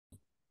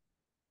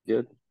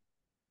Good.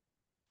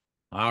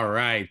 All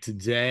right,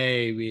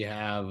 today we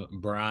have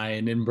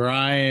Brian and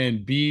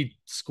Brian B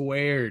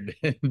squared,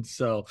 and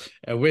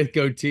and with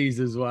goatees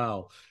as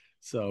well.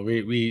 So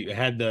we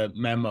had the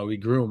memo. We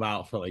grew him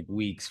out for like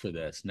weeks for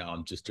this. No,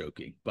 I'm just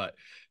joking. But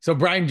so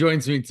Brian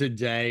joins me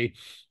today,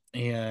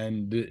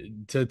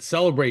 and to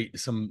celebrate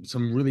some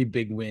really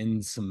big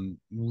wins, some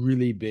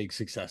really big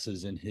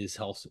successes in his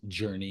health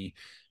journey.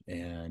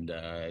 And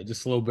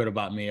just a little bit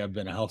about me. I've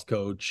been a health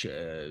coach,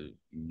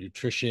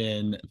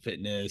 nutrition,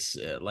 fitness,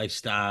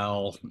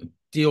 lifestyle,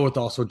 deal with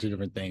all sorts of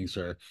different things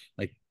for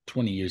like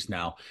 20 years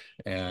now.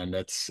 And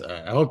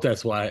I hope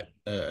that's why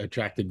I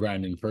attracted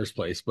Brian in the first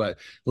place. But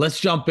let's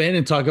jump in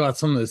and talk about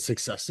some of the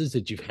successes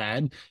that you've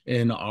had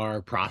in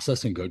our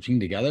process and coaching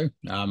together.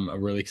 I'm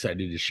really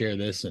excited to share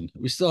this. And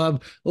we still have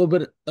a little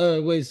bit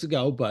ways to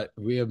go, but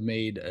we have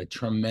made a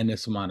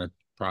tremendous amount of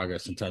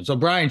progress in time. So,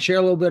 Brian, share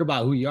a little bit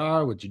about who you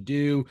are, what you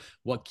do,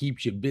 what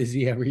keeps you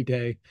busy every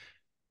day.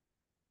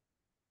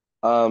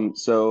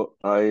 So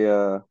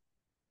I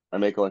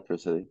make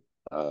electricity.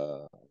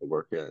 I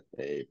work at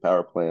a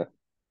power plant.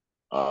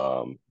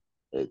 Um,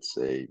 it's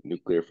a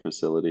nuclear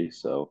facility,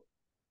 so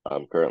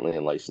I'm currently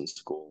in license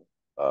school.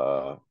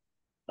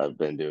 I've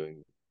been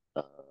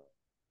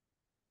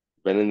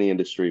in the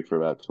industry for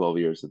about 12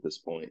 years at this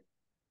point,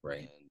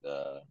 Right.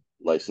 and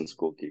license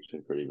school keeps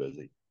me pretty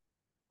busy.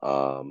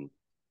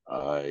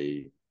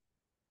 I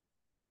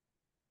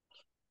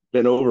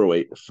been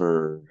overweight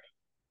for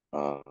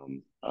I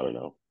don't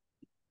know,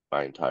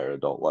 my entire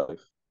adult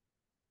life,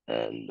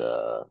 and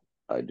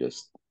I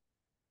just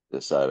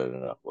decided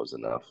enough was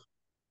enough.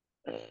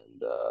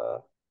 And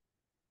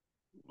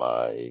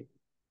my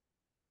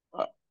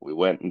we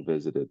went and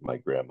visited my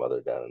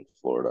grandmother down in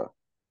Florida,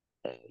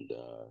 and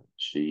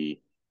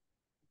she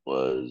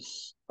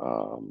was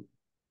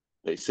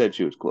they said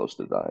she was close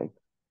to dying.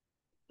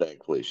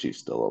 Thankfully, she's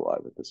still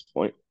alive at this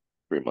point,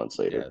 3 months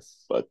later.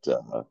 Yes. But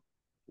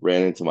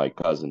ran into my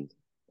cousin.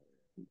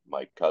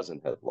 My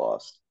cousin had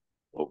lost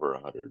over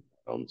 100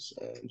 pounds,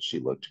 and she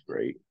looked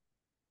great.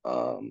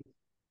 Um,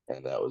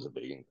 and that was a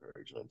big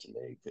encouragement to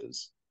me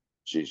because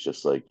she's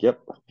just like, yep.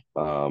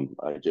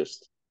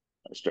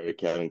 I started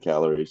counting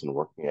calories and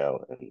working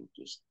out and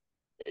just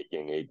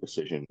making a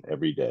decision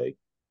every day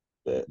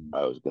that Mhm.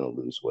 I was going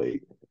to lose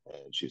weight.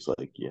 And she's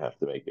like, you have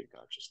to make a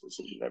conscious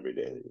decision every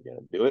day that you're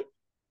going to do it.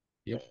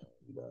 Yep.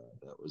 And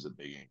that was a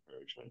big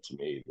encouragement to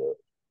me that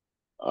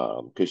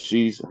because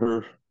she's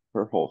her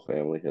whole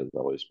family has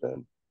always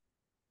been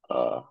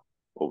uh,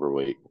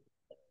 overweight.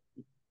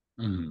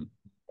 Mhm.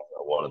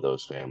 One of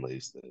those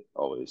families that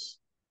always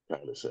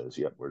kind of says,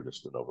 "Yep, we're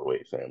just an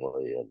overweight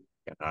family," and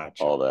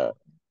Gotcha. all that.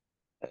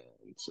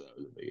 And so it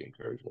was a big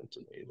encouragement to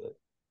me that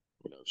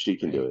if she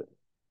can do Right. it,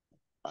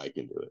 I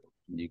can do it.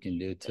 You can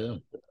do it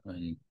too. And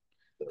And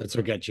so that's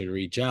what got you to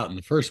reach out in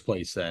the first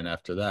place then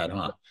after that,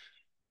 huh?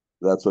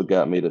 that's what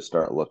got me to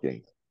start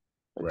looking.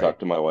 I Right. talked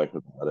to my wife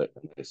about it,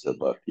 and I said,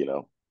 "Look,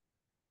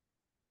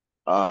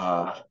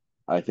 uh,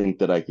 I think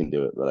that I can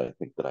do it, but I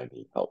think that I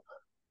need help.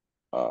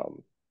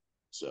 Um,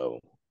 so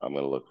I'm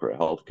going to look for a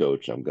health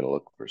coach. I'm going to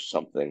look for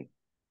something.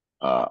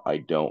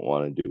 I don't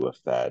want to do a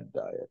fad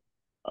diet.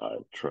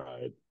 I've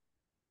tried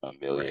a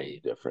million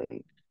Right.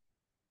 different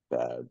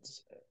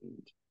fads,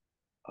 and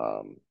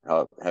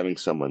having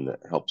someone that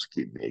helps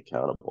keep me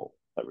accountable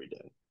every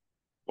day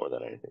more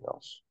than anything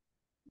else.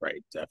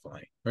 Right,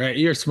 definitely. Right.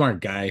 You're a smart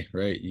guy,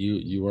 right?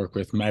 You work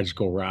with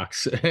magical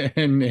rocks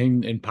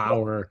and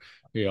power,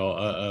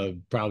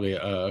 probably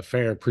a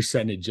fair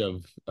percentage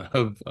of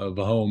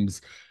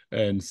homes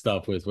and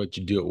stuff with what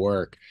you do at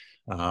work.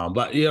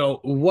 But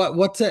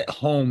what's at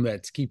home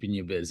that's keeping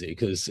you busy?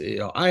 Because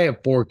I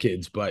have four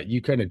kids, but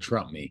you kind of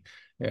trump me.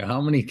 Yeah,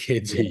 how many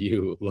kids are Yeah.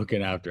 you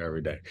looking after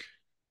every day?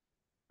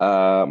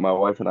 My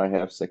wife and I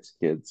have 6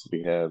 kids.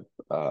 We have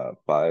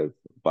five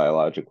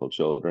biological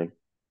children,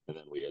 and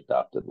then we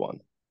adopted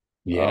one.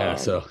 Yeah, Um,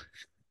 so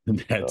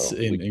that's so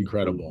we keep pretty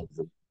incredible.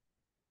 busy.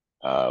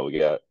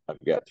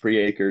 I've got 3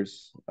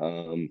 acres,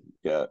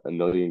 got a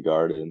million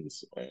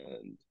gardens,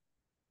 and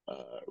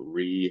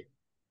re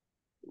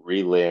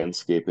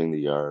landscaping the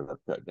yard.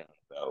 I've cut down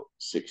about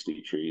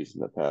 60 trees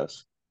in the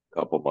past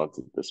couple months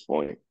at this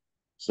point.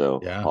 So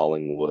Yeah.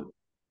 hauling wood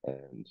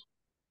and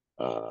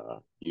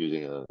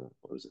using a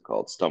what is it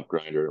called, stump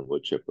grinder and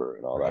wood chipper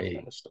and all that Right.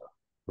 kind of stuff.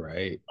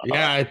 Right. Uh,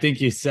 Yeah, I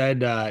think you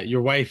said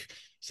your wife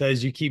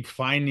says you keep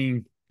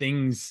finding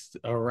things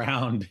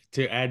around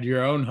to add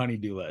your own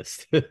honeydew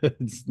list.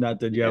 It's not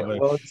that you yeah, have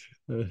well,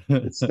 a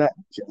it's not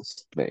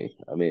just me.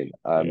 I mean,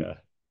 I'm yeah,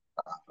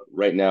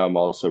 right now. I'm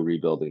also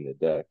rebuilding the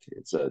deck.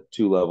 It's a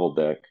 2 level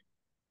deck,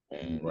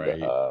 and right,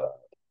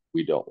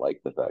 we don't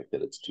like the fact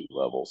that it's 2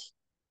 levels.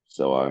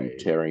 So I'm right,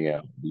 tearing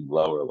out the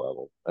lower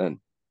level and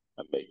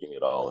I'm making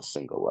it all a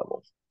single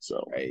level.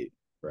 So right,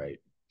 right.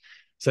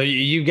 So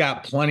you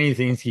got plenty of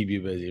things to keep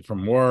you busy,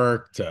 from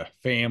work to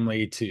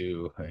family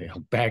to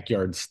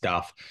backyard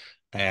stuff.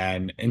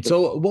 And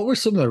so what were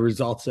some of the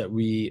results that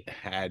we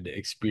had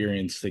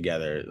experienced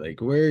together? Like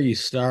where you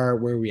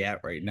start, where we at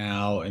right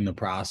now in the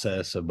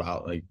process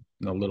about like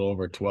a little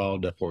over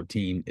 12 to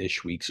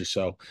 14-ish weeks or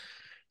so.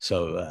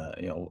 So,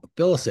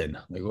 fill us in.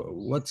 Like,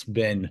 what's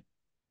been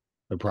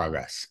the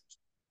progress?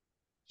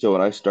 So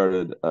when I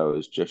started, I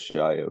was just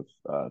shy of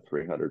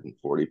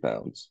 340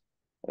 pounds.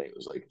 I think it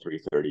was like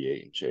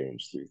 338 and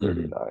change, Hmm.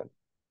 339.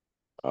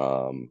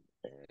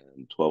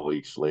 And 12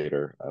 weeks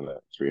later, I'm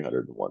at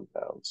 301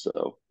 pounds.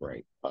 So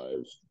Right,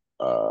 I've,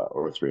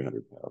 or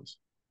 300 pounds.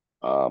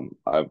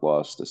 I've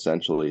lost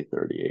essentially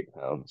 38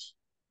 pounds.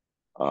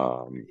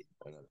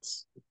 And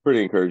that's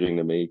pretty encouraging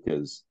to me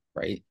because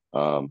right,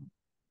 um,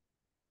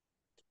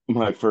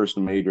 my first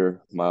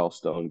major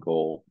milestone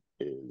goal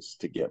is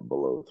to get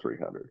below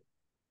 300.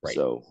 right.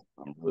 So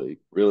I'm really,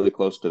 really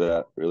close to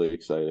that. Really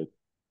excited.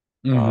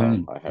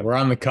 I have We're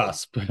on the one.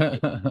 cusp.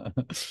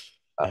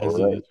 As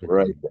of Right, this right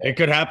recording. It there.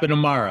 could happen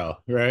tomorrow,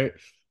 right?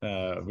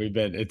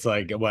 It's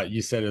like what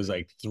you said is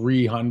like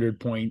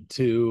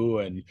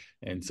 300.2,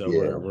 and so Yeah.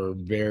 we're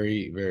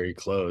very, very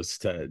close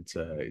to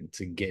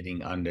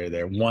getting under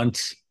there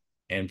once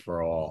and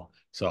for all.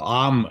 So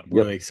I'm Yep.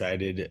 really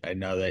excited. I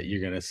know that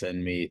you're gonna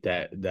send me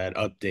that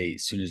update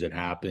as soon as it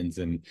happens,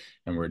 and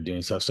we're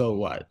doing stuff. So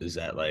what is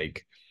that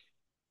like?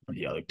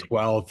 Yeah, like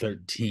 12,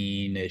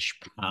 13-ish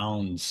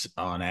pounds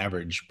on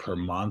average per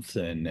month.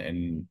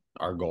 And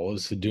our goal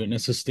is to do it in a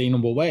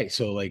sustainable way.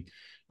 So like,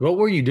 what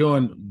were you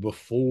doing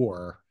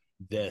before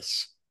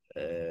this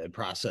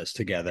process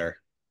together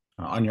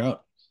on your own?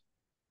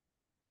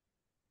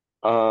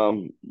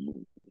 Um,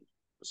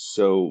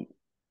 so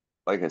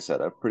like I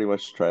said, I've pretty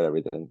much tried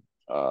everything.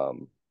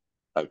 Um,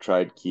 I've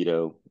tried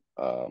keto.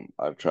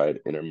 I've tried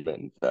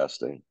intermittent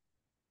fasting.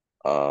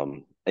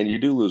 And you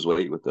do lose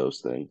weight with those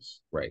things.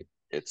 Right,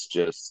 It's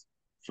just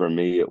for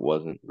me, it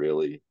wasn't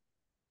really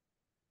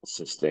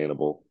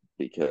sustainable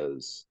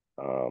because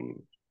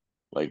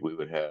like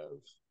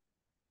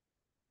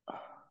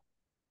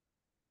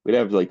we'd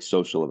have like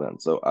social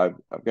events. So I've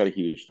got a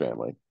huge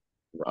family.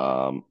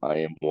 right. I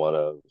am one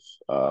of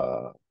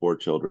four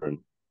children.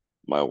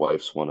 My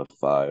wife's one of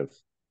five,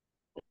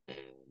 and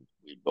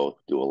we both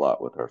do a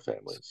lot with our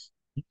families.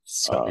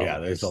 So yeah,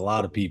 there's a So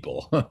lot of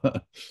people.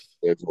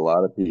 there's a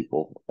lot of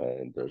people,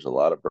 and there's a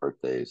lot of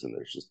birthdays, and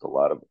there's just a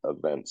lot of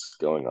events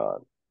going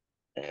on,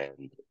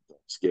 and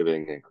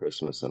Thanksgiving and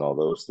Christmas and all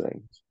those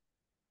things.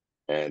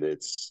 And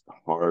it's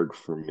hard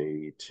for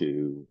me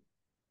to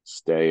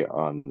stay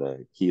on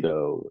the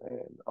keto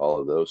and all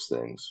of those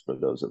things for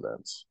those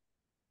events,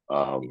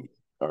 um,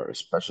 or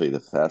especially the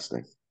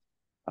fasting.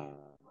 Uh,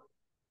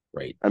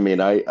 Right. I mean,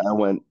 I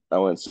went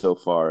so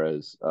far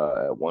as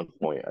at one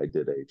point I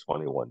did a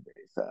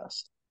 21-day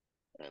fast,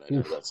 and I know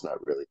Oof. that's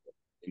not really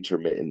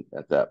intermittent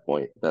at that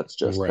point. That's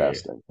just Right.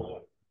 fasting.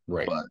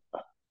 Right. But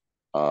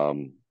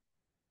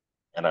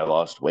and I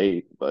lost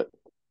weight, but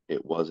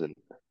it wasn't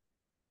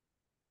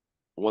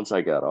once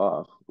I got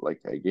off, like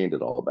I gained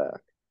it all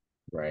back.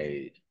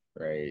 Right.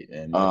 Right.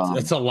 And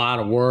that's Um, a lot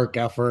of work,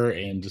 effort,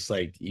 and just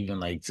like even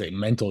like say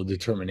mental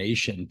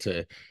determination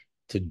to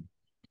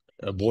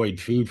avoid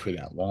food for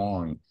that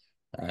long.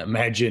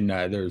 Imagine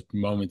there's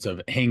moments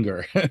of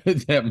anger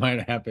that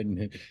might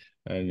happen,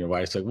 and your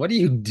wife's like, "What are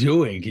you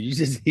doing? Can you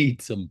just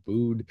eat some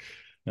food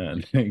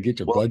and get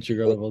your well, blood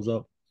sugar levels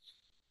up?"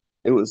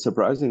 it was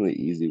surprisingly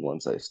easy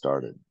once I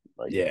started.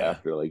 Like Yeah,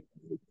 after like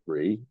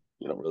three,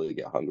 you don't really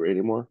get hungry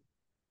anymore,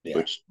 yeah,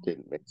 which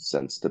didn't make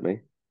sense to me.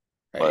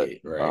 But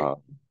right, right.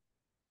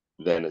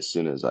 then as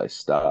soon as I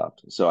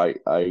stopped, so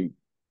I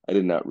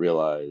did not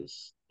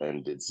realize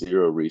and did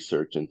zero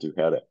research into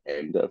how to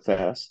end a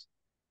fast,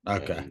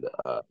 Okay. and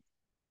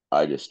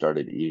I just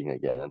started eating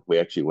again. We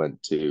actually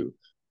went to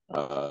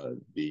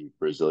the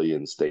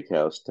Brazilian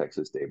steakhouse,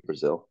 Texas Day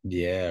Brazil,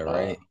 Yeah, uh,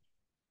 right.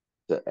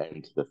 to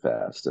end the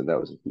fast, and that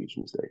was a huge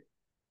mistake.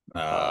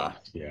 Yeah.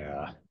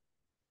 Yeah.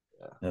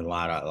 A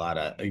lot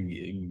of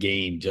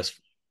gain just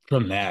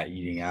from that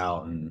eating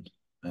out and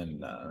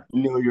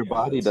Your yeah,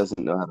 body that's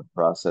doesn't know how to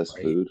process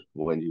right. food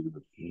when you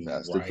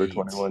fasted for Right.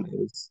 21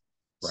 days.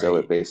 So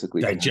it Right.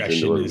 basically turns into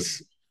Digestion a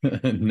has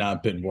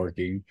not been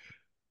working.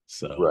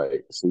 So,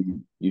 right. So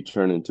you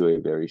turn into a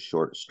very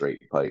short,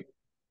 straight pipe.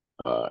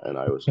 And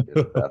I was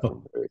in the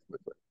bathroom very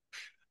quickly.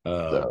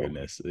 oh So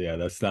goodness. Yeah,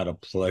 that's not a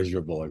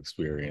pleasurable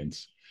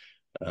experience.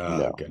 Oh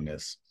no.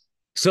 goodness.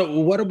 So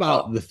what Uh,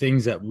 about the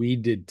things that we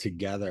did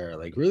together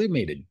like really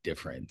made a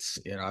difference?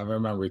 I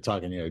remember we were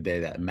talking the other day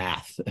that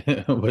math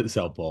was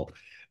helpful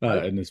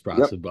right. in this Yep.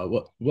 process, but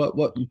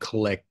what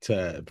clicked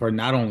for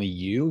not only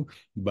you,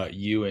 but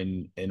you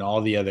in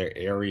all the other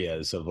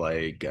areas of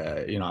like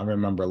I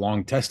remember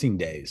long testing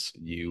days.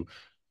 You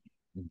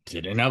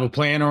didn't have a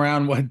plan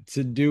around what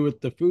to do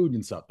with the food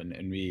and stuff,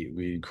 and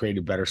we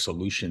created better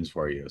solutions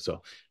for you.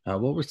 So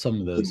what were some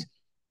of those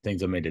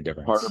things that made a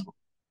Part of difference?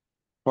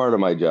 part of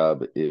my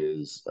job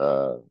is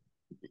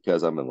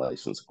because I'm in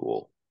license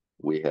school,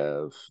 we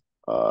have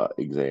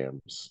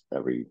exams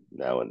every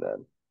now and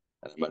then.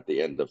 And I'm at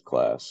the end of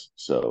class.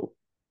 So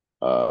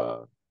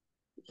uh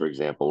for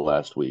example,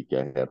 last week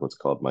I had what's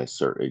called my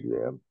CERT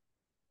exam,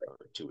 or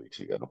 2 weeks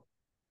ago.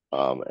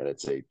 And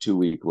it's a 2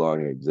 week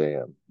long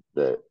exam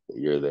that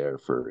you're there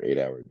for 8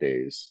 hour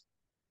days.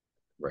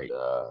 Right.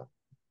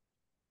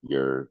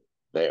 you're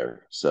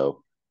there.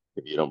 So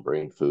if you don't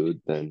bring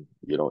food, then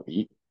you don't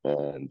eat.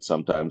 And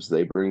sometimes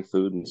they bring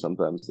food and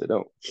sometimes they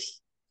don't.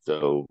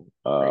 So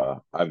Right.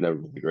 I've never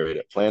been great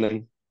at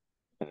planning.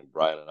 And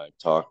Brian and I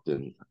talked,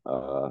 and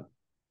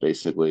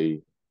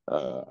basically,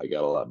 I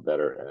got a lot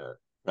better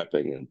at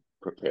prepping and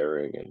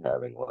preparing and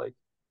having like,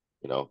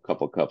 a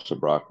couple cups of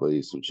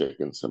broccoli, some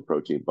chicken, some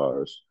protein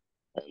bars.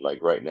 And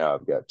like right now,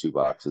 I've got 2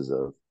 boxes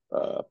of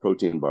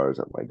protein bars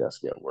at my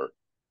desk at work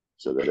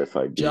so that if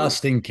I do,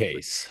 Just in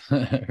case.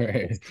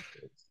 Right.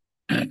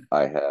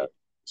 I have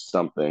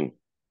something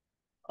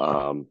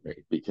Right.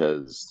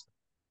 because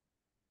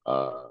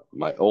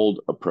my old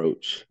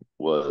approach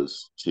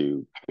was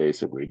to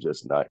basically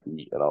just not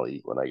eat and I'll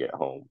eat when I get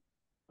home.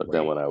 But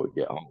then Right. when I would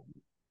get home,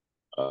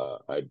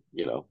 I'd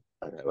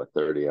have a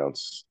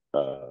 30-ounce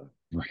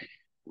Right.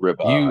 You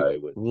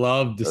ribeye with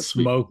love to a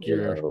sweet smoke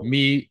your potato.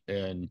 meat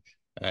and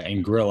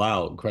grill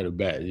out quite a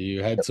bit.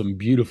 You had some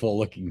beautiful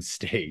looking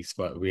steaks,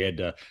 but we had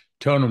to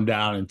tone them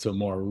down into a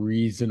more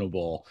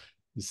reasonable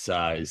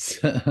size.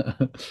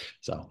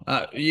 So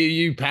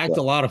you packed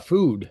Yeah, a lot of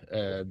food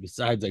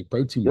besides like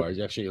protein yep, bars.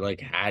 You actually like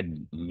had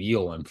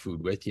meal and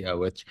food with you,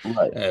 which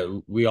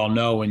right, we all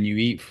know when you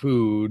eat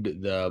food,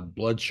 the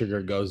blood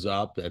sugar goes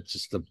up. That's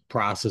just the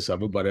process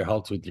of it, but it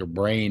helps with your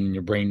brain.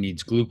 Your brain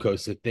needs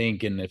glucose to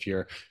think, and if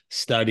you're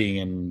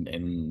studying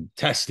and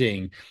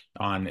testing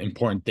on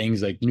important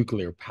things like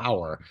nuclear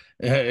power,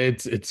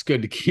 it's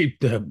good to keep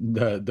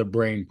the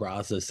brain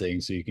processing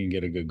so you can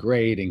get a good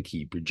grade and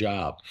keep your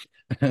job.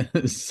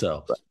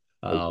 So right.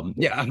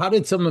 Exactly. yeah, how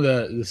did some of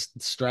the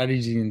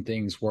strategies and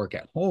things work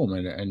at home?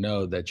 And I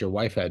know that your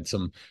wife had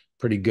some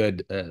pretty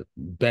good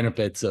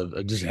benefits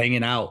of just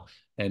hanging out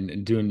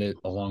and doing it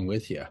along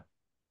with you.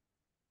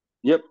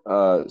 Yep.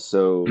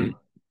 So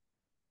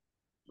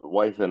the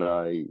wife and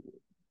I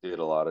did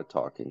a lot of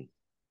talking,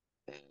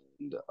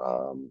 and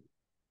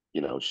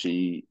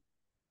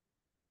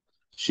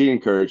she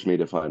encouraged me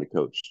to find a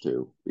coach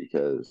too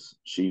because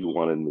she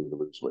wanted me to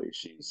lose weight.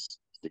 She's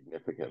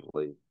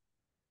significantly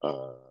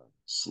uh,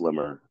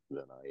 slimmer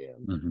than I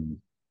am,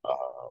 Mhm.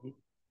 um,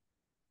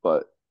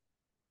 but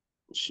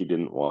she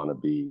didn't want to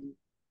be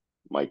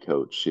my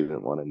coach. She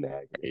didn't want to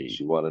nag me. Hey,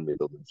 She wanted me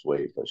to lose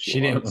weight, but she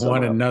she wanted didn't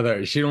want someone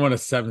else. she didn't want a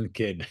seventh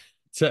kid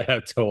to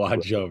have to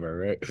watch Right. over,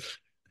 right?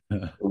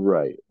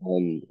 Right.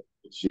 And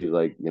she's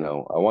like,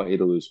 I want you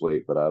to lose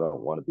weight, but I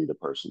don't want to be the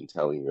person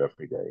telling you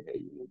every day, hey,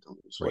 you need to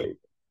lose Right. weight.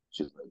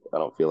 She's like, I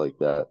don't feel like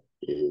that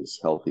is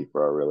healthy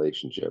for our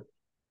relationship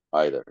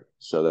either.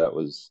 So that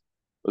was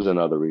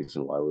another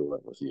reason why we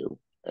went with you.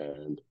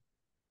 And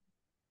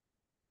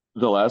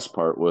the last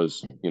part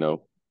was,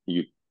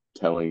 you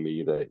telling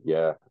me that,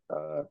 yeah,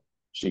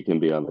 she can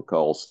be on the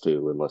calls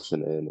too and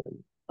listen in,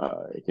 and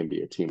it can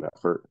be a team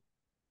effort.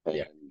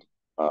 Yeah.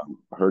 And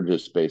her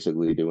just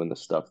basically doing the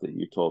stuff that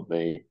you told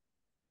me.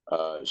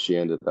 She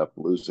ended up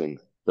losing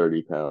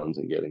 30 pounds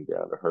and getting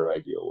down to her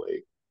ideal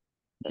weight.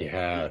 And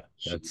Yeah.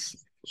 she's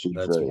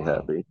That's very wild.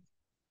 happy.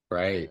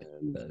 Right.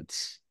 And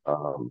That's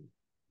um,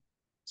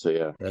 so,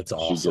 yeah, that's she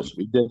awesome. just,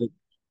 we did it.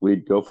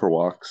 We'd go for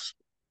walks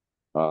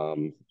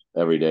um,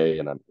 every day.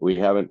 And we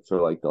haven't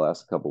for like the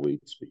last couple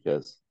weeks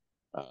because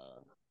uh,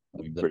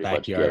 we The pretty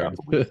much get up backyard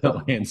and we start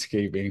doing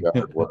landscaping.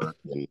 yard work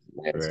and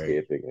Right.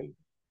 landscaping. And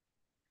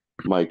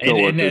my And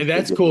coworkers think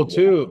that's it's a cool job.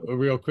 too.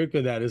 Real quick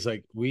with that is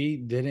like we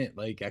didn't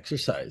like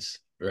exercise,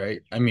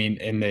 right? I mean,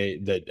 in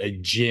the a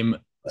gym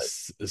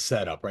Right.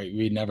 setup, right?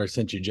 We never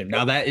sent you gym.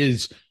 Now that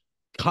is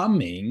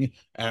coming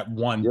at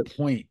one Yep.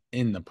 point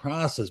in the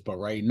process, but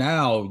right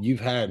now you've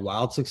had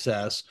wild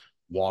success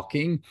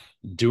walking,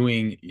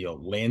 doing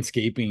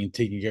landscaping and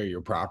taking care of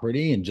your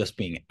property and just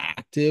being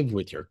active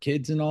with your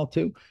kids and all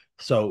too.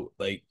 So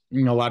like a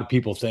lot of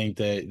people think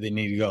that they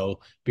need to go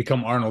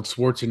become Arnold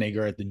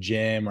Schwarzenegger at the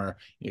gym or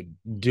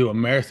do a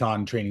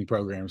marathon training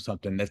program or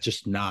something. That's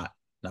just not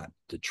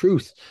the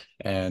truth,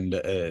 and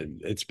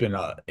it's been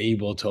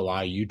able to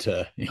allow you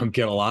to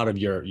get a lot of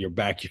your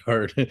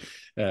backyard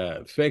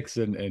fix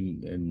and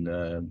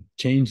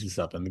change and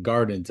stuff and the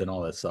gardens and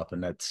all that stuff,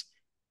 and that's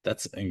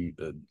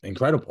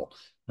incredible.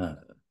 uh,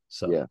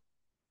 so Yeah.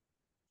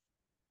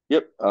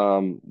 Yep.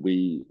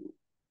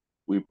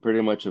 We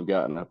pretty much have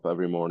gotten up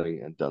every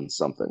morning and done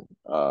something.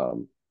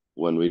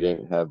 When we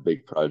didn't have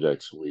big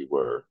projects, we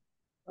were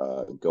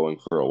going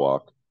for a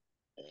walk.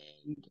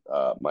 And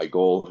my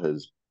goal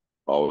has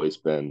always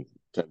been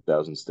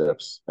 10,000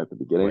 steps at the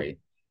beginning. right,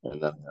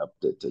 And then I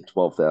upped it to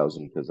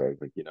 12,000 because I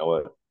think, you know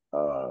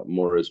what?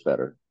 More is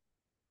better.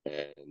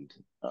 And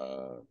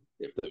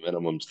if the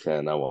minimum's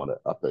 10, I want to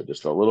up it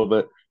just a little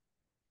bit.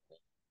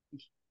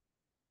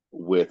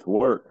 With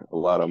work, a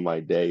lot of my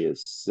day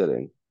is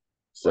sitting.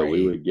 So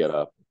we right, would get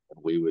up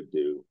and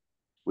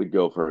we'd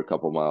go for a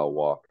couple-mile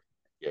walk,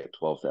 get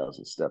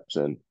 12,000 steps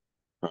in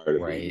prior to me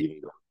right.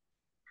 leaving.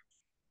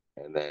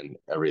 And then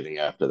everything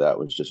after that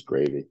was just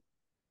gravy.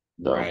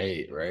 So,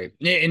 Right, right.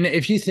 Yeah, and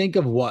if you think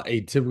of what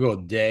a typical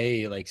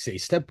day, like say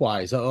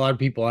stepwise, a lot of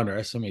people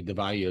underestimate the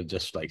value of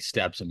just like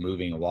steps and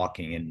moving and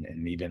walking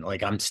and even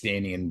like I'm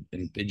standing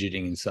and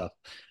fidgeting and stuff.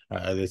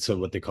 That's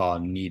what they call a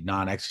need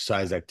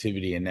non-exercise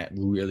activity, and that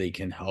really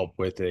can help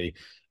with a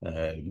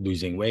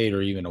losing weight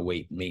or even a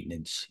weight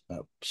maintenance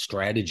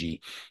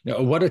strategy.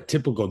 Now, what a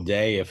typical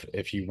day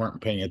if you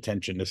weren't paying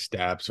attention to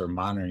steps or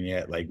monitoring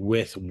it, like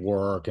with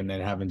work and then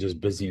having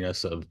just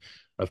busyness of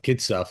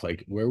kid stuff,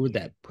 like where would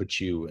that put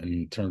you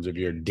in terms of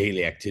your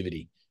daily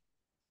activity?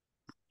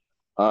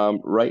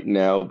 Right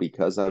now,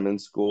 because I'm in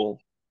school,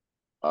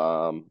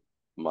 um,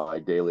 my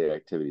daily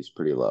activity is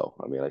pretty low.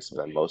 I mean, I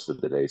spend most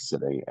of the day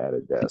sitting at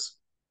a desk.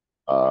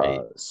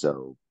 Right,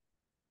 So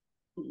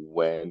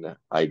when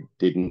I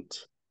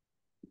didn't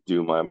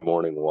do my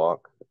morning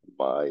walk,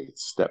 my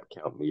step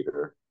count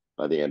meter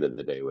by the end of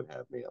the day would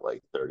have me at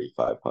like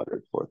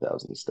 3,500,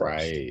 4,000 steps.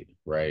 right,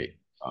 right,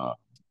 Uh,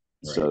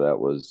 right. so that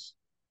was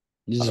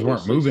You just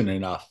weren't obviously moving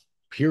enough,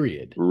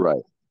 period.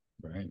 right,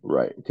 Right,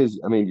 right. Because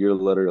I mean,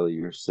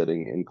 you're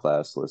sitting in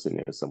class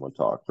listening to someone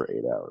talk for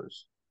 8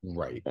 hours,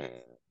 right. and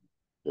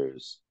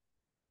there's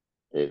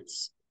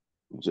it's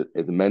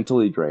it's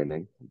mentally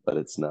draining, but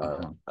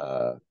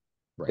Uh-huh.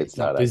 Right. it's It's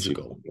not not actually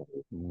physical.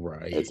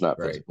 it's Right, not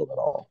right. physical at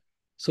all.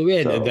 So we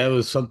had that So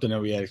was something that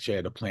we actually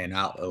had to plan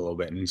out a little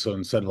bit. And so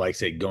instead of like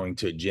say going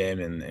to a gym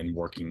and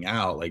working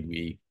out, like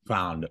we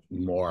found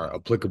more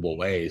applicable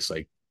ways,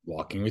 like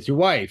walking with your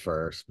wife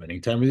or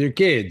spending time with your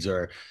kids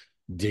or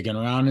digging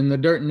around in the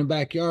dirt in the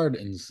backyard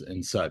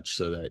and such,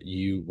 so that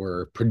you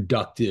were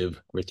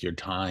productive with your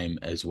time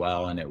as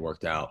well. And it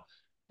worked out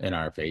in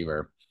our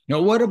favor.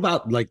 What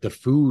about like the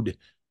food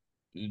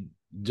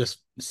just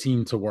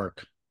seemed to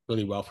work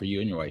really well for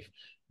you and your wife?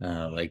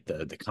 Like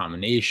the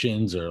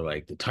combinations or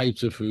like the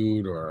types of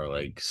food or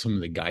like some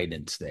of the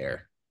guidance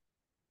there.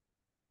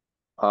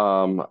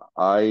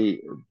 I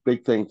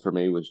big thing for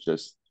me was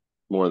just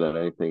more than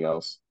anything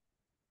else.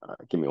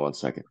 Give me 1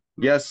 second.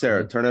 Yes,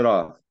 Sarah, Mhm. turn it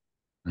off,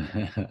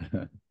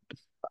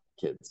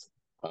 kids.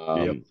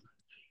 Yep.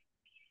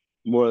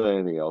 More than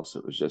anything else,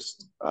 it was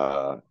just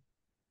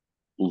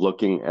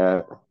looking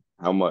at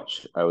how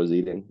much I was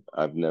eating.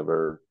 I've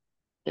never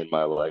in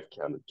my life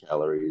counted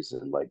calories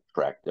and like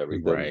tracked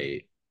everything.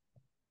 Right.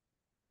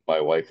 My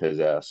wife has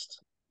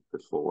asked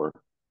before.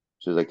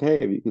 She's like, "Hey,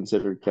 have you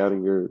considered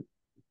counting your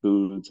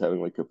foods,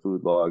 having like a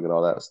food log and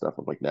all that stuff?"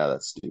 I'm like, "Nah,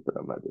 that's stupid.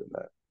 I'm not doing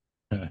that."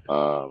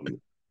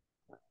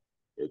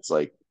 It's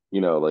like,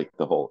 like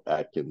the whole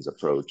Atkins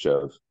approach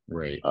of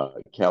Right.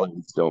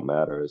 calories don't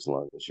matter as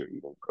long as you're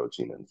eating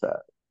protein and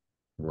fat.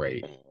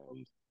 Right.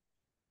 And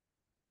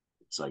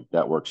it's like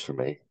that works for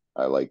me.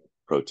 I like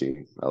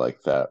protein. I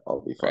like fat.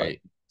 I'll be fine.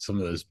 Right. Some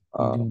of those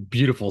Uh,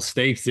 beautiful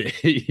steaks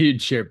that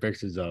you'd share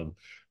pictures of.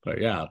 But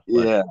yeah,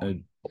 but yeah.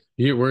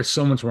 we're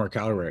so much more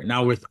calorie rich.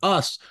 Now with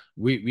us,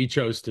 we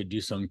chose to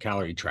do some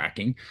calorie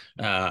tracking.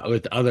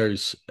 With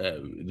others,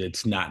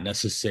 that's not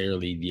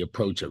necessarily the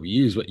approach that we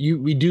use. But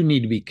we do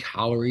need to be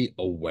calorie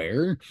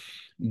aware,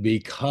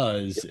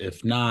 because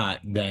if not,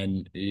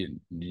 then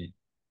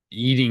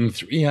eating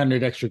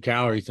 300 extra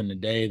calories in a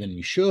day than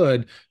we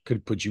should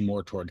could put you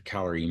more toward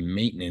calorie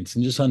maintenance.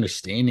 And just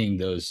understanding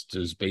those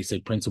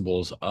basic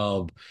principles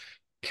of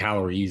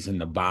calories in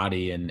the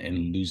body and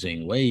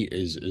losing weight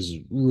is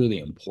really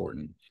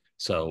important.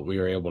 So we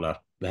were able to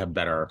have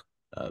better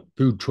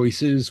food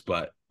choices,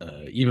 but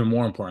even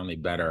more importantly,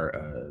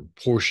 better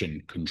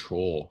portion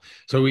control.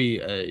 So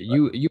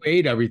you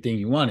ate everything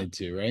you wanted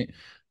to, right?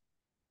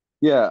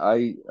 Yeah,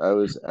 I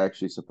was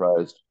actually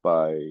surprised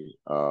by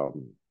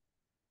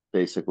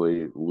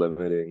basically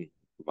limiting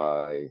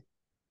my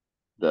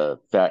the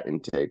fat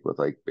intake with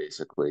like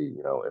basically,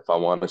 if I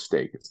want a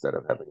steak instead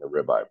of having a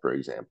ribeye, for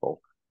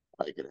example,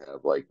 I could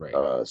have like Right,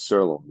 a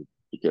sirloin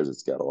because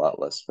it's got a lot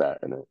less fat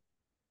in it.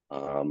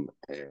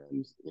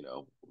 And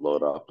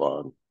load up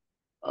on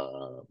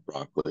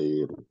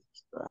broccoli and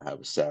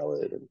have a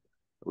salad. And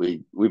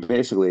we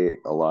basically ate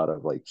a lot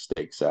of like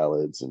steak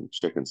salads and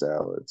chicken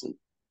salads and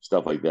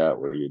stuff like that,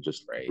 where you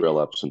just right. grill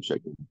up some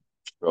chicken,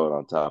 throw it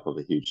on top of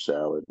a huge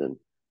salad, and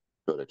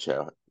go to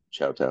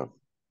Chow Town.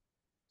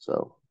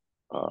 So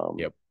um,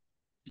 Yep,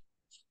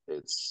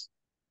 it's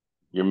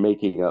you're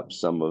making up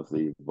some of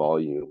the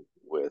volume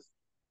with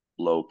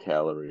low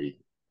calorie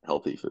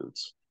healthy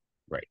foods.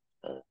 right.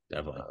 And,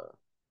 Definitely. uh,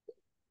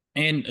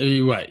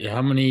 And what?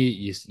 How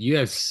many? You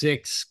have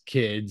six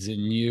kids,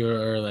 and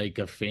you're like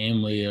a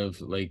family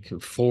of like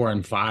four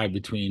and five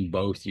between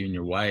both you and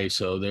your wife.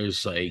 So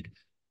there's like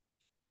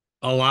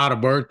a lot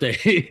of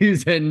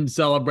birthdays and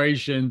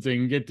celebrations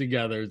and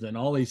get-togethers and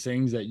all these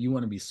things that you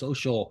want to be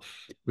social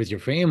with your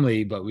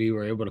family. But we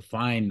were able to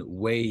find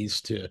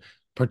ways to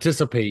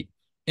participate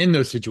in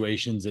those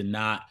situations and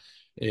not,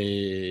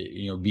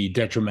 be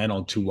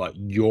detrimental to what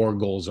your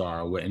goals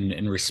are,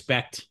 and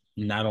respect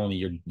not only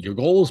your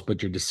goals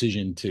but your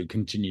decision to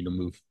continue to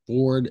move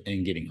forward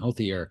and getting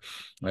healthier.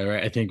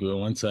 I think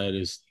one side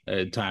is at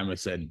a time I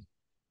said,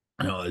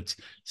 no, it's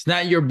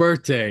not your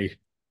birthday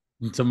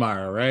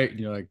tomorrow, right? And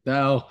you're like,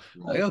 no.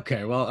 Like, right,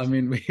 okay, well, I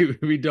mean,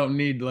 we don't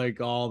need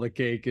like all the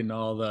cake and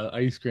all the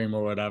ice cream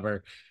or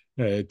whatever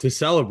to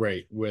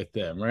celebrate with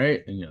them,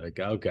 right? And you're like,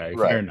 okay, fair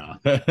right.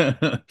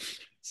 enough.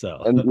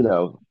 So, And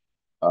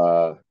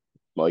uh,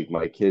 like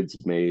my kids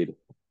made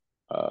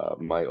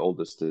my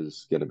oldest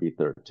is gonna be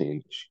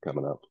 13. She's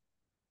coming up,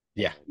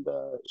 Yeah, and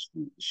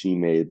she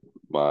made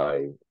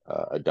my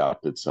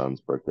adopted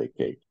son's birthday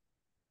cake,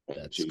 and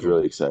she that's was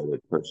really cool.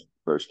 excited.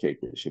 First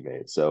cake that she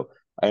made. So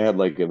I had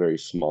like a very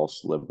small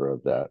sliver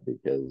of that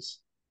because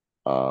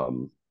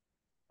um,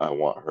 I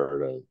want her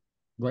to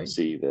Right.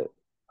 see that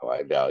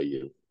I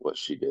value what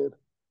she did.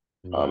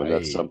 And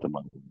that's Right. something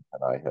my wife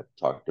and I have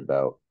talked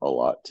about a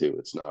lot too.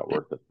 It's not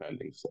worth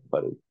offending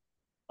somebody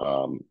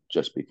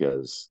just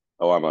because,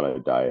 oh, I'm on a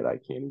diet, I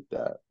can't eat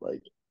that.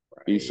 Like,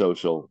 be Right.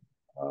 social.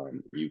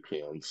 You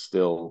can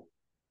still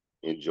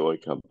enjoy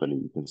company.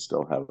 You can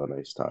still have a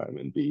nice time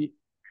and be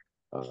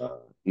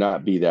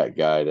not be that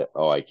guy that,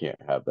 oh, I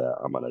can't have that.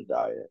 I'm on a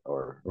diet,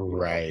 or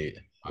Right.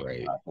 I'm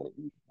Right. not going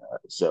to eat that.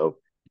 So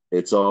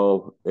it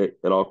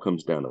all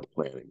comes down to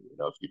planning.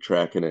 If you're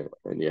tracking it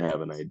and you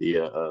have an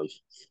idea of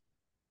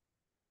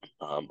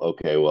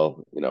okay,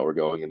 well, we're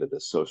going into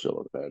this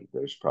social event.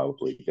 There's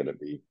probably going to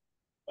be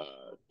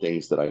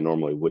things that I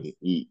normally wouldn't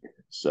eat.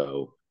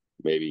 So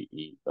maybe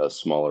eat a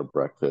smaller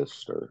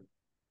breakfast or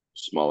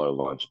smaller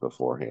lunch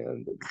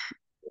beforehand. And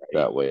Right.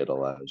 that way it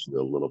allows you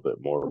a little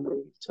bit more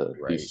room to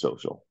be Right.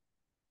 social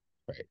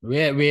Right. We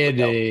had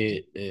without.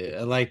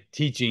 I like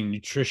teaching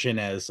nutrition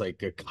as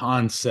like a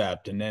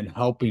concept and then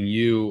helping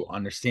you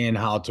understand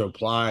how to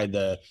apply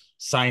the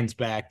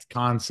science-backed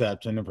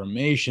concepts and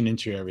information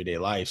into your everyday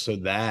life so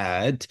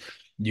that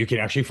you can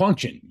actually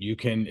function.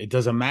 It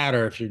doesn't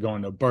matter if you're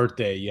going to a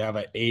birthday, you have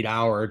an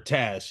 8-hour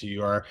test,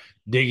 you are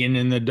digging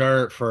in the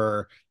dirt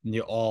for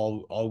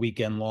all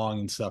weekend long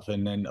and stuff.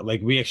 And then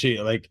like we actually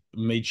like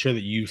made sure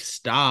that you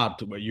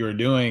stopped what you were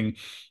doing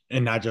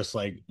and not just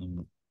like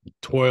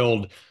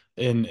toiled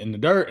in the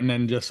dirt and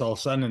then just all of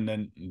a sudden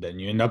and then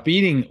you end up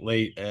eating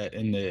late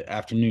in the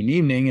afternoon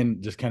evening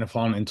and just kind of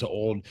falling into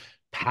old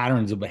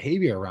patterns of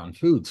behavior around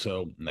food,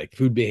 so like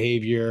food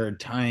behavior,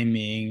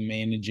 timing,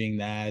 managing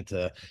that,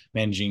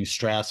 managing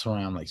stress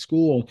around like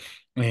school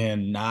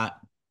and not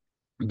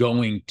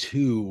going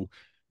to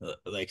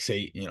like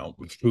say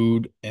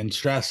food and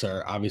stress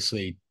are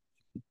obviously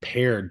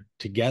paired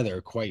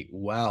together quite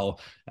well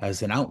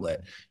as an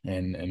outlet,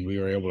 and we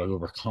were able to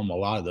overcome a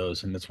lot of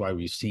those, and that's why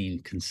we've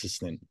seen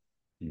consistent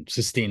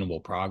sustainable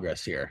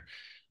progress here.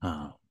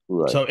 uh,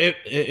 Right. so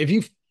if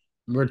you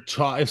were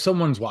taught, if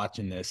someone's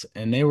watching this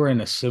and they were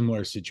in a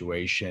similar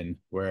situation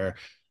where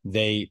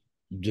they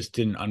just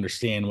didn't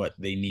understand what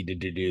they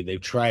needed to do,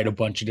 they've tried a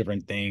bunch of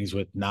different things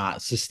with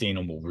not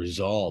sustainable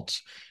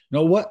results,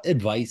 what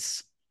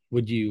advice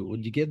would you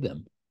give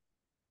them?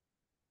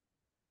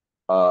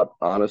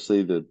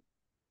 Honestly, the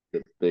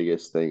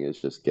biggest thing is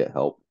just get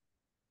help.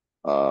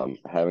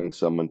 Having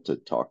someone to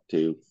talk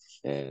to,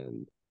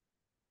 and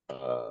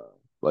uh,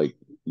 like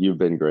you've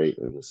been great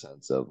in the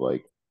sense of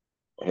like,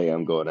 hey,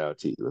 I'm going out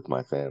to eat with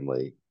my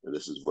family.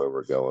 This is where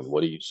we're going.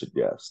 What do you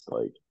suggest?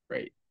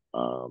 Right.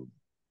 Um,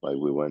 like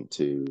we went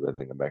to, I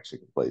think, a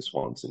Mexican place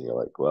once, and you're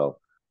like, well,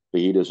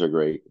 fajitas are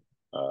great,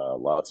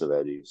 lots of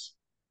veggies,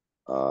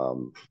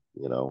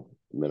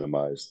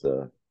 minimize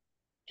the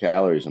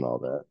calories and all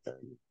that,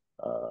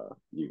 and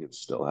you can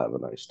still have a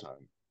nice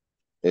time.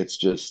 It's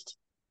just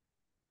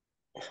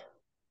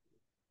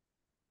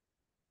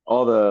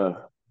all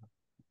the,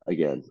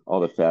 again, all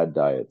the fad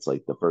diets.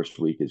 Like the first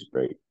week is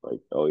great.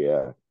 Like, oh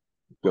yeah,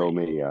 go Right.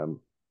 me, I'm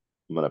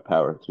gonna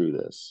power through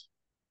this.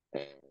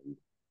 And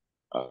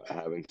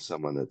having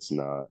someone that's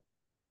not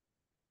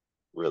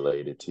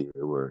related to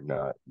you or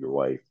not your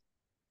wife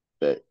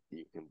that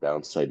you can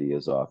bounce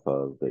ideas off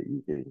of, that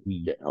you can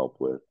Mm, get help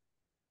with,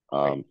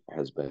 right.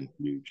 has been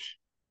huge.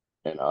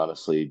 And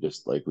honestly,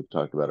 just like we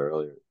talked about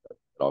earlier, it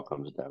all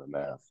comes down to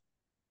math.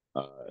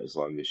 As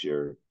long as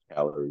your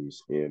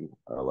calories in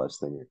are less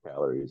than your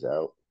calories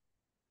out,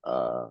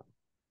 uh,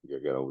 you're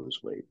gonna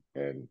lose weight.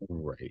 And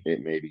Right.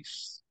 it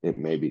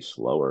may be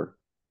slower,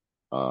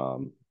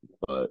 um,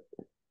 but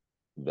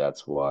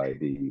that's why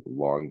the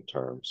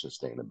long-term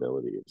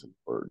sustainability is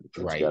important. It's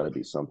Right. got to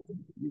be something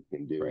you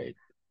can do Right.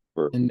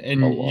 for a And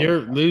long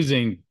you're time.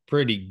 losing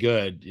pretty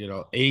good,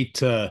 8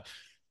 to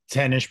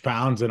 10-ish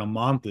pounds in a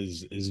month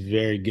is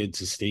very good,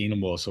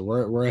 sustainable. So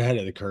we're ahead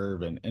of the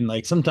curve. And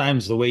like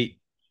sometimes the weight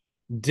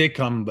did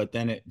come, but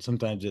then it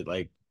sometimes it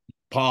like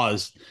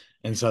paused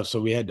and stuff. So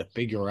we had to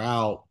figure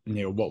out,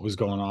 what was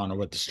going on or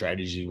what the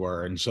strategies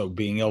were. And so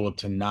being able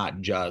to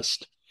not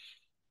just,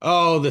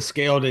 oh, the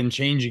scale didn't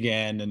change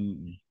again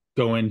and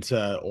go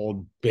into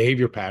old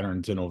behavior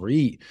patterns and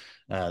overeat.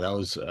 That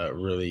was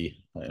really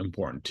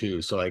important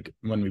too. So like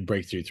when we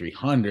break through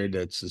 300,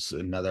 that's just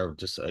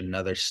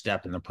another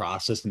step in the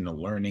process and the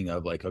learning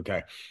of like,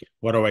 okay,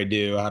 what do I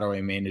do? How do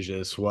I manage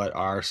this? What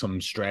are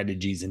some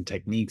strategies and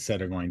techniques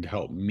that are going to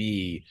help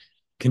me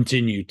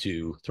continue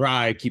to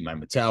thrive, keep my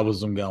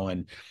metabolism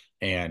going,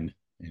 and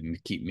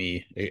and keep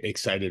me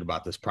excited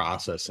about this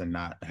process and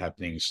not have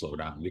things slow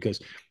down,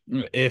 because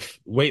if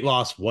weight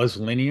loss was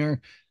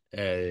linear,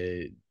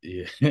 yeah,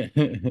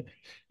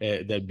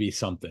 that'd be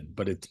something,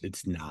 but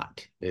it's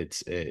not.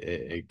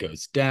 It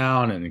goes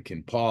down and it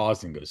can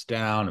pause and goes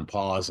down and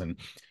pause, and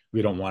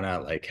we don't want to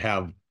like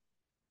have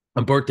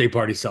a birthday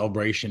party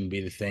celebration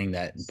be the thing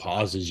that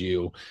pauses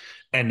you,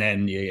 and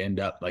then you end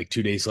up like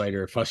 2 days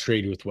later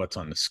frustrated with what's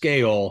on the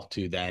scale,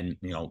 to then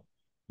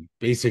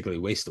basically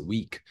waste a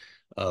week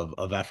of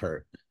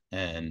effort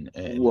and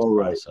in this Well,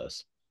 right.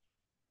 process.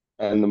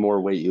 And the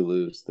more weight you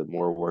lose, the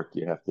more work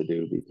you have to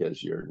do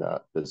because you're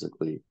not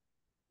physically,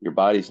 your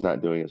body's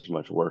not doing as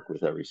much work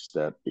with every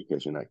step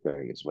because you're not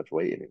carrying as much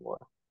weight anymore.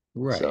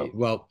 Right. So,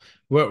 Well,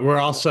 we're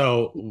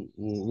also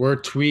we're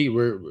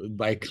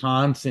by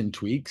constant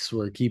tweaks,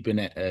 we're keeping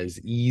it as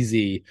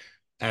easy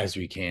as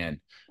we can,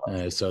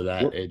 so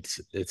that yep.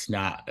 it's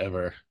not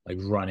ever like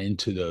run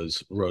into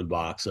those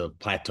roadblocks of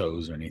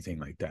plateaus or anything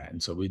like that.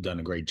 And so we've done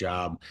a great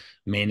job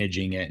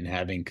managing it and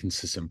having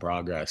consistent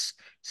progress.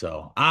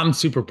 So I'm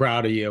super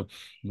proud of you.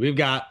 We've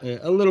got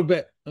a little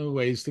bit of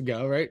ways to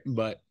go, right?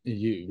 But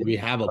we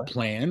have a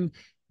plan.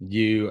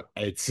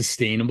 It's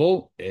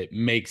sustainable, it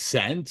makes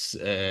sense.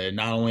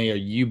 Not only are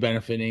you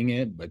benefiting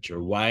it, but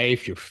your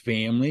wife, your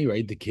family,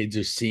 right? The kids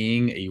are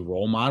seeing a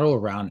role model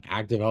around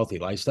active, healthy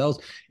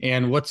lifestyles.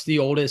 And what's the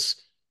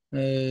oldest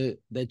that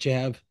you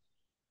have?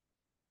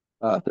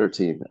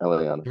 13,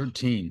 Eliana.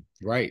 13,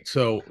 right?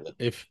 So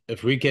if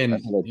we I can,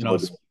 think I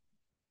told you.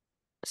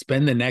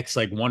 spend the next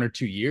like 1 or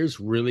 2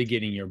 years really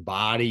getting your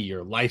body,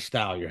 your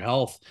lifestyle, your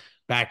health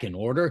back in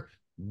order,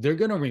 they're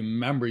going to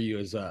remember you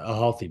as a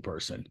healthy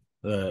person.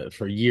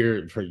 For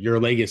your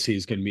legacy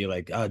is going to be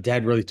like,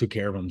 Dad really took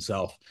care of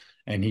himself,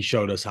 and he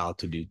showed us how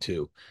to do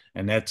too.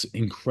 And that's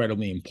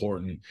incredibly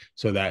important,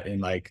 so that in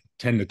like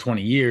 10 to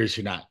 20 years,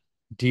 you're not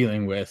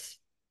dealing with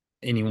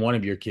any one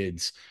of your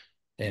kids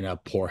in a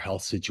poor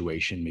health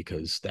situation,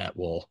 because that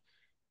will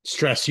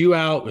stress you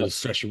out, it'll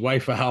stress your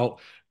wife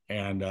out,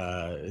 and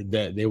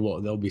that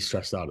they'll be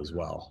stressed out as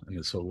well,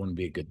 and so it wouldn't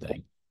be a good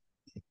thing.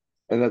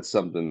 And that's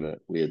something that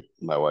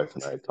my wife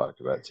and I had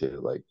talked about too.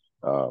 Like,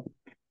 um,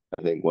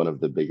 I think one of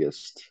the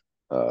biggest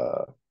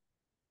uh,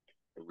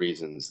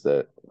 reasons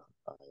that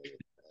I'm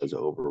as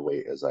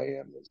overweight as I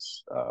am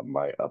is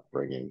my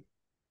upbringing.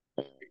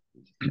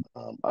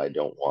 And I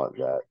don't want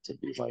that to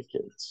be my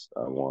kids.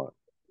 I don't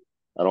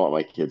want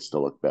my kids to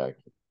look back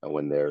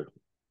when they're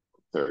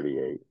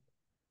 38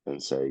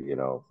 and say,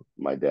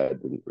 my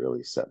dad didn't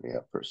really set me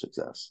up for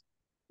success.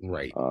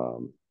 Right.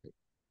 Um,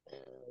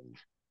 and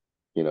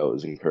it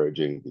was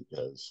encouraging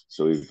because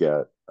so we've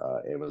got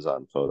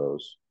Amazon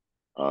photos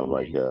on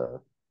like Right.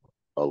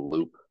 a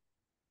loop.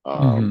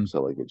 Hmm.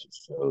 So like it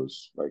just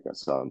shows like I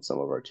saw on some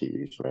of our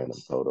TVs random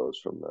photos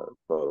from the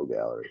photo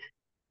gallery.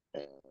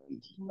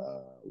 And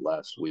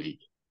last week,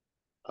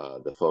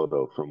 the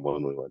photo from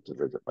when we went to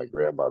visit my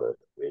grandmother,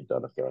 we had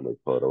done a family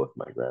photo with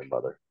my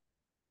grandmother,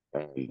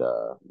 and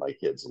my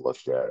kids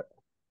looked at it,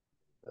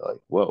 they're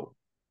like, "Whoa,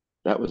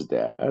 that was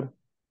dad."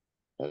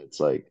 And it's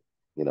like,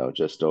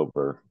 just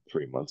over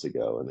 3 months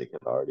ago, and they can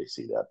already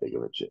see that big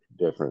of a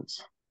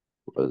difference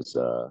was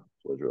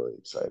really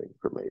exciting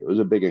for me. It was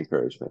a big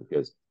encouragement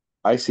because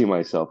I see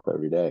myself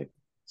every day,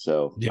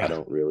 so I Yeah.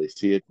 don't really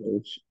see a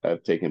change.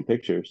 I've taken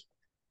pictures,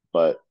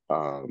 but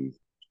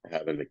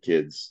having the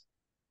kids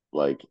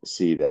like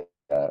see that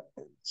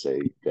and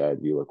say, "Dad,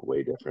 you look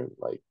way different.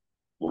 Like,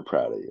 we're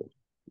proud of you."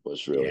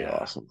 Was really Yeah.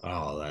 awesome.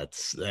 Oh,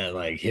 that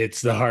like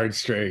hits the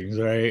heartstrings,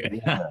 right?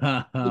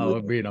 Yeah,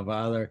 Being a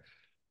father.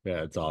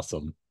 Yeah, it's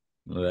awesome.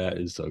 That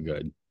is so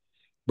good.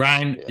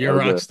 Brian, yeah, you're it a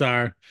was rock a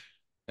star.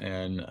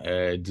 And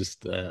I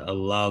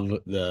love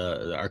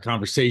the our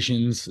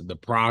conversations, the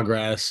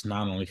progress,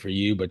 not only for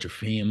you but your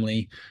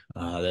family.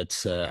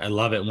 That's I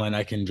love it when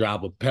I can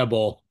drop a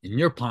pebble in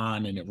your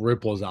pond and it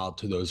ripples out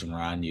to those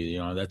around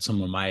you. That's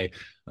some of my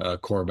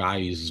core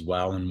values as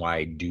well, and why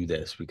I do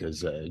this,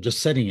 because just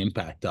setting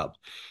impact up.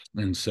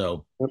 And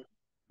so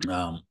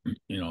um,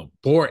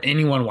 for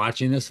anyone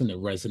watching this and to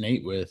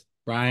resonate with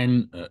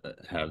Brian,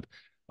 have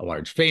a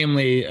large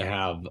family,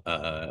 have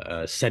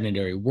a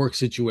sedentary work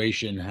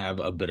situation, have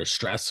a bit of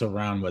stress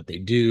around what they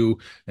do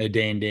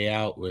day in, day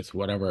out with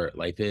whatever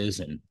life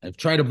is, and I've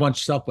tried a bunch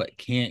of stuff but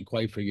can't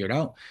quite figure it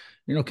out,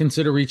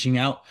 consider reaching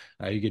out.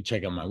 You can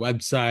check out my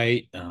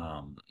website.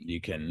 You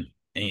can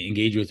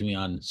engage with me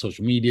on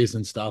social medias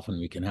and stuff, and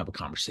we can have a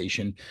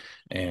conversation.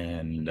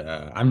 And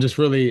I'm just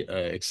really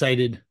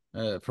excited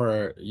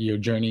for your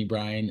journey,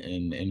 Brian,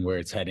 and where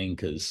it's heading.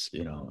 Because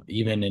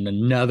even in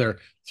another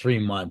 3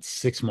 months,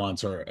 6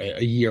 months, or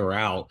a year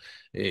out,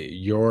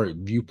 your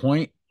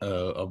viewpoint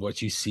of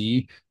what you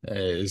see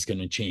is going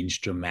to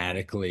change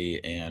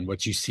dramatically, and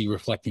what you see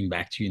reflecting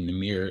back to you in the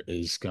mirror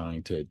is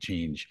going to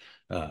change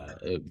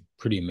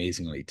pretty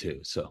amazingly too.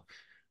 So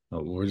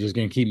we're just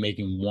going to keep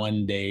making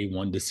one day,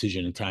 one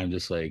decision at a time,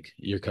 just like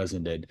your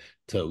cousin did,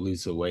 to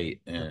lose the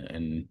weight.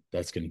 And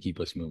that's going to keep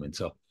us moving.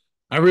 So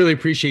I really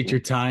appreciate your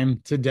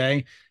time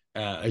today,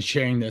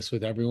 sharing this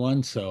with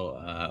everyone. So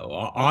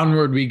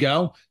onward we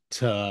go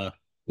to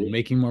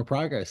making more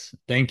progress.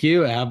 Thank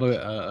you. Have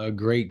a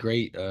great,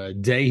 great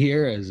day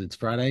here, as it's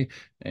Friday.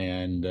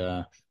 And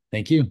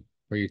thank you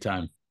for your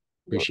time.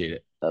 Appreciate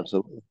it.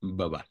 absolutely.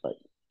 Bye bye. Right.